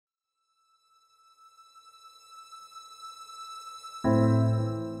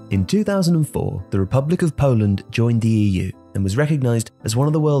In 2004, the Republic of Poland joined the EU and was recognised as one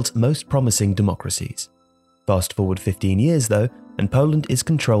of the world's most promising democracies. Fast forward 15 years though, and Poland is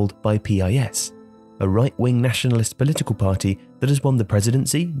controlled by PiS, a right-wing nationalist political party that has won the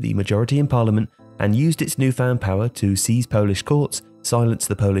presidency, the majority in parliament, and used its newfound power to seize Polish courts, silence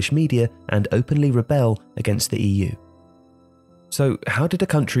the Polish media, and openly rebel against the EU. So how did a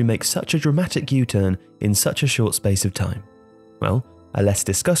country make such a dramatic U-turn in such a short space of time? Well, a less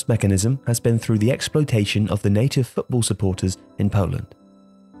discussed mechanism has been through the exploitation of the native football supporters in Poland.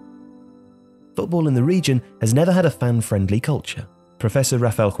 Football in the region has never had a fan-friendly culture. Professor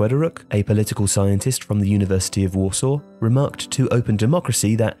Rafał Chwederuk, a political scientist from the University of Warsaw, remarked to Open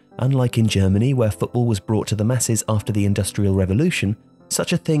Democracy that, unlike in Germany where football was brought to the masses after the Industrial Revolution,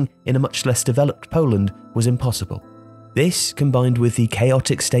 such a thing in a much less developed Poland was impossible. This, combined with the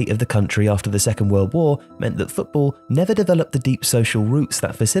chaotic state of the country after the Second World War, meant that football never developed the deep social roots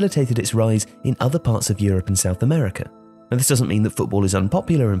that facilitated its rise in other parts of Europe and South America. And this doesn't mean that football is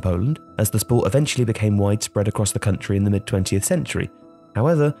unpopular in Poland, as the sport eventually became widespread across the country in the mid-20th century.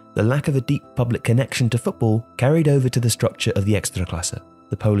 However, the lack of a deep public connection to football carried over to the structure of the ekstraklasa,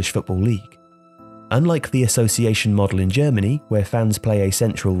 the Polish Football League. Unlike the association model in Germany, where fans play a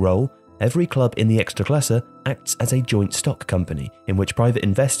central role, every club in the ekstraklasa acts as a joint stock company, in which private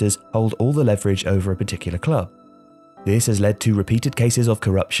investors hold all the leverage over a particular club. This has led to repeated cases of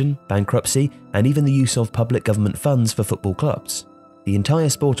corruption, bankruptcy, and even the use of public government funds for football clubs. The entire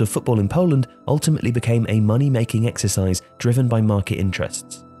sport of football in Poland ultimately became a money-making exercise driven by market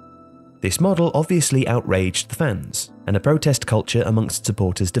interests. This model obviously outraged the fans, and a protest culture amongst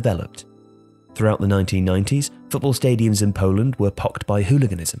supporters developed. Throughout the 1990s, football stadiums in Poland were pocked by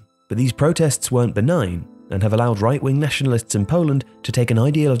hooliganism, but these protests weren't benign and have allowed right-wing nationalists in Poland to take an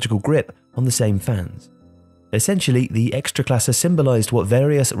ideological grip on the same fans. Essentially, the ekstraklasa symbolized what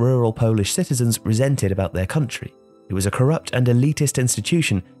various rural Polish citizens resented about their country. It was a corrupt and elitist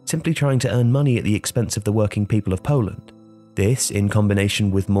institution simply trying to earn money at the expense of the working people of Poland. This, in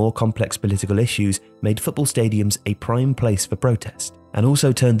combination with more complex political issues, made football stadiums a prime place for protest, and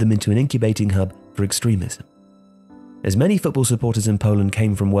also turned them into an incubating hub for extremism. As many football supporters in Poland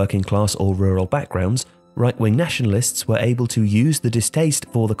came from working class or rural backgrounds, right-wing nationalists were able to use the distaste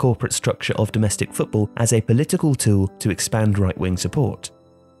for the corporate structure of domestic football as a political tool to expand right-wing support.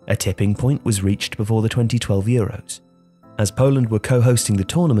 A tipping point was reached before the 2012 Euros. As Poland were co-hosting the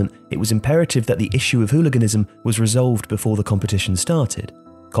tournament, it was imperative that the issue of hooliganism was resolved before the competition started.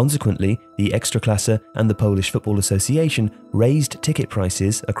 Consequently, the ekstraklasa and the Polish Football Association raised ticket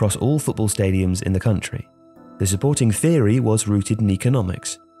prices across all football stadiums in the country. The supporting theory was rooted in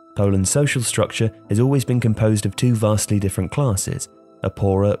economics. Poland's social structure has always been composed of two vastly different classes, a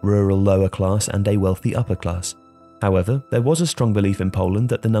poorer rural lower class and a wealthy upper class. However, there was a strong belief in Poland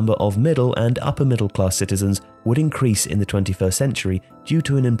that the number of middle and upper middle class citizens would increase in the 21st century due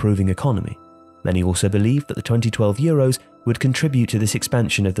to an improving economy. Many also believed that the 2012 Euros would contribute to this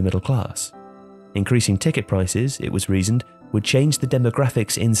expansion of the middle class. Increasing ticket prices, it was reasoned, would change the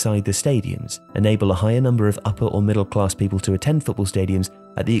demographics inside the stadiums, enable a higher number of upper or middle class people to attend football stadiums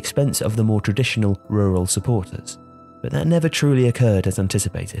at the expense of the more traditional rural supporters. But that never truly occurred as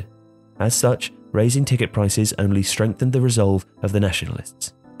anticipated. As such, raising ticket prices only strengthened the resolve of the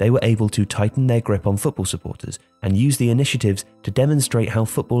nationalists. They were able to tighten their grip on football supporters and use the initiatives to demonstrate how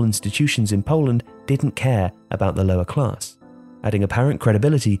football institutions in Poland didn't care about the lower class, adding apparent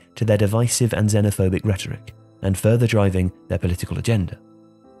credibility to their divisive and xenophobic rhetoric, and further driving their political agenda.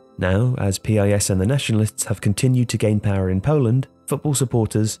 Now, as PiS and the nationalists have continued to gain power in Poland, football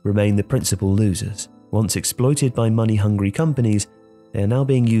supporters remain the principal losers. Once exploited by money-hungry companies, they are now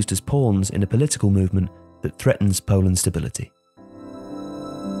being used as pawns in a political movement that threatens Poland's stability.